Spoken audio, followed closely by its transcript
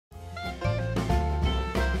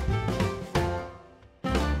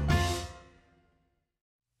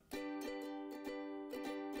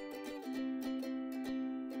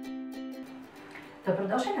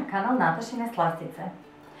Dobrodošli na kanal Natašine Slastice.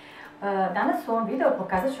 Danas u ovom videu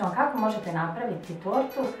pokazat ću vam kako možete napraviti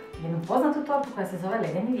tortu, jednu poznatu tortu koja se zove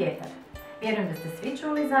Ledeni vjetar. Vjerujem da ste svi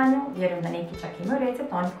čuli za nju, vjerujem da neki čak imaju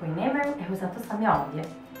recept, oni koji nemaju, evo zato sam ja ovdje.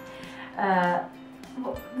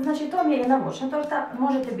 Znači to mi je jedna voćna torta,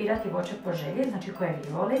 možete birati voće po želji, znači koje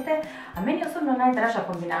vi volite, a meni osobno najdraža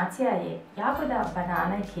kombinacija je jagoda,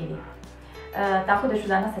 banana i kiwi. Tako da ću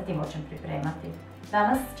danas sa tim voćem pripremati.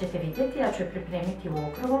 Danas ćete vidjeti, ja ću je pripremiti u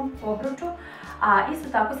okruglom obruču, a isto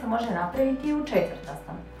tako se može napraviti i u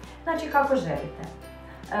četvrtastom. Znači kako želite.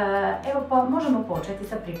 Evo pa možemo početi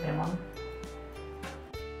sa pripremom.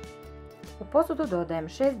 U posudu dodajem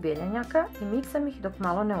 6 bjelanjaka i miksam ih dok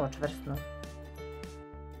malo ne očvrsnu.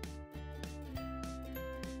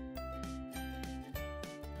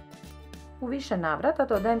 U više navrata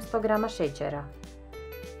dodajem 100 g šećera.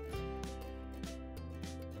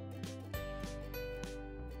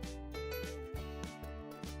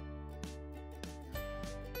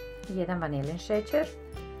 Jedan vanilin šećer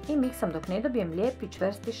i miksam dok ne dobijem lijep i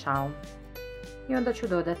čvrsti šaum. I onda ću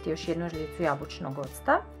dodati još jednu žlicu jabučnog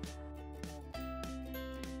octa.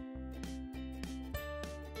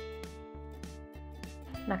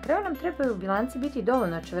 Na kraju nam trebaju bilanci biti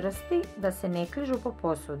dovoljno čvrsti da se ne kližu po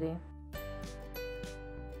posudi.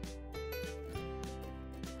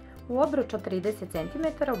 U obruč od 30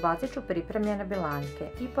 cm ubacit ću pripremljene bilanjke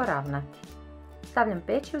i poravnati. Stavljam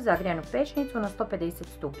peći u zagrijanu pećnicu na 150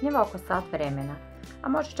 stupnjeva oko sat vremena, a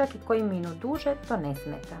može čak i koji minut duže, to ne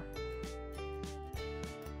smeta.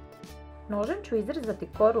 Nožem ću izrezati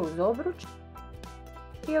koru uz obruč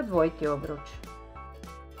i odvojiti obruč.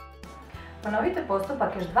 Ponovite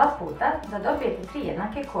postupak još 2 puta da dobijete 3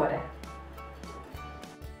 jednake kore.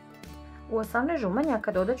 U 18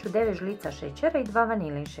 žumanjaka dodat ću 9 žlica šećera i 2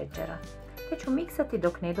 vanilin šećera, te ću miksati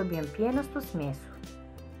dok ne dobijem pijenastu smjesu.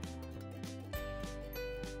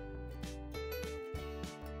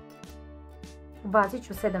 Ubacit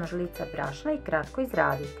ću 7 žlica brašna i kratko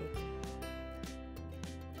izraditi.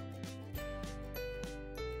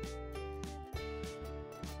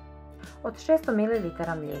 Od 600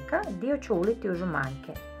 ml mlijeka dio ću uliti u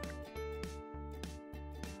žumanjke,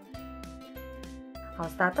 a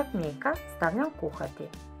ostatak mlijeka stavljam kuhati.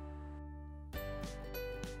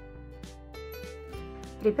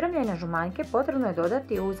 Pripremljene žumanjke potrebno je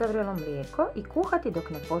dodati u uzavrelo mlijeko i kuhati dok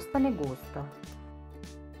ne postane gusto.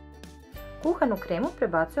 Kuhanu kremu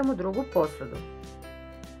prebacujem u drugu posudu.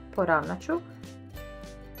 Poravnat ću,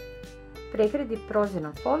 prekriti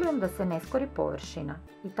prozirnom folijom da se ne skori površina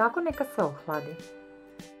i tako neka se ohladi.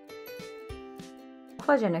 U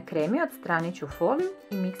ohlađenoj kremi odstranit ću foliju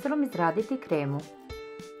i mikserom izraditi kremu.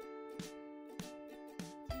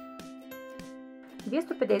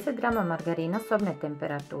 250 g margarina sobne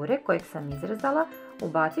temperature kojeg sam izrezala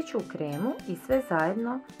ubacit ću u kremu i sve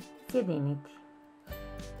zajedno sjediniti.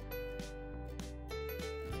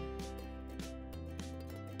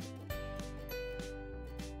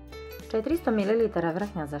 400 ml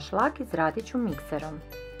vrhnja za šlag izradit ću mikserom.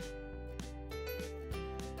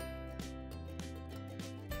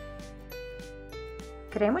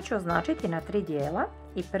 Kremu ću označiti na 3 dijela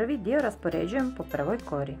i prvi dio raspoređujem po prvoj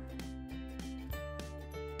kori.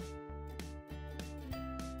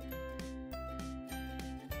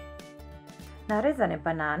 Narezane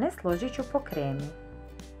banane složit ću po kremi.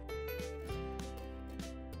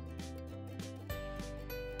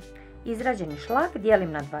 Izrađeni šlag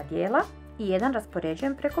dijelim na 2 dijela i jedan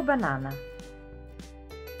raspoređujem preko banana.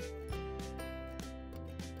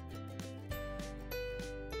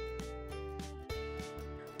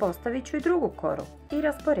 Postavit ću i drugu koru i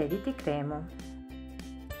rasporediti kremu.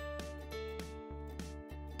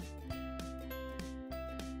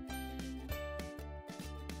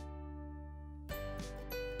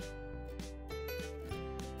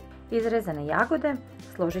 Izrezane jagode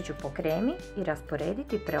složit ću po kremi i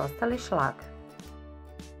rasporediti preostali šlag.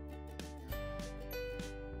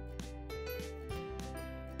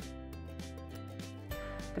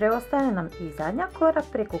 Preostaje nam i zadnja kora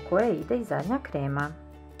preko koje ide i zadnja krema.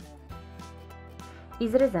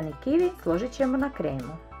 Izrezani kiwi složit ćemo na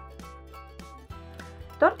kremu.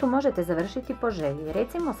 Tortu možete završiti po želji,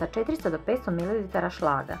 recimo sa 400 do 500 ml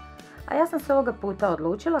šlaga, a ja sam se ovoga puta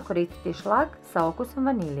odlučila koristiti šlag sa okusom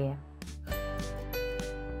vanilije.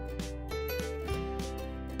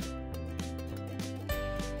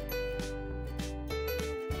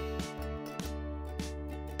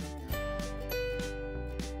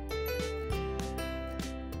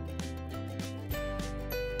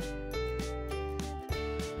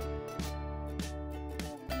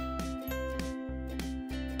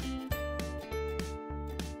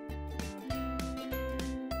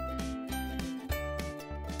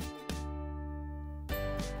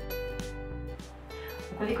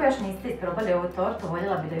 Ukoliko još niste isprobali ovu tortu,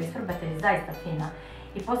 voljela bi da ju isprobate jer je zaista fina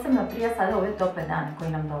i posebno prije sada ove tople dane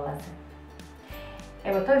koji nam dolaze.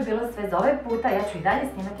 Evo, to je bilo sve za ovaj puta, ja ću i dalje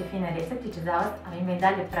snimati fine receptiće za vas, a vi me i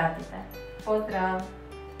dalje pratite. Pozdrav!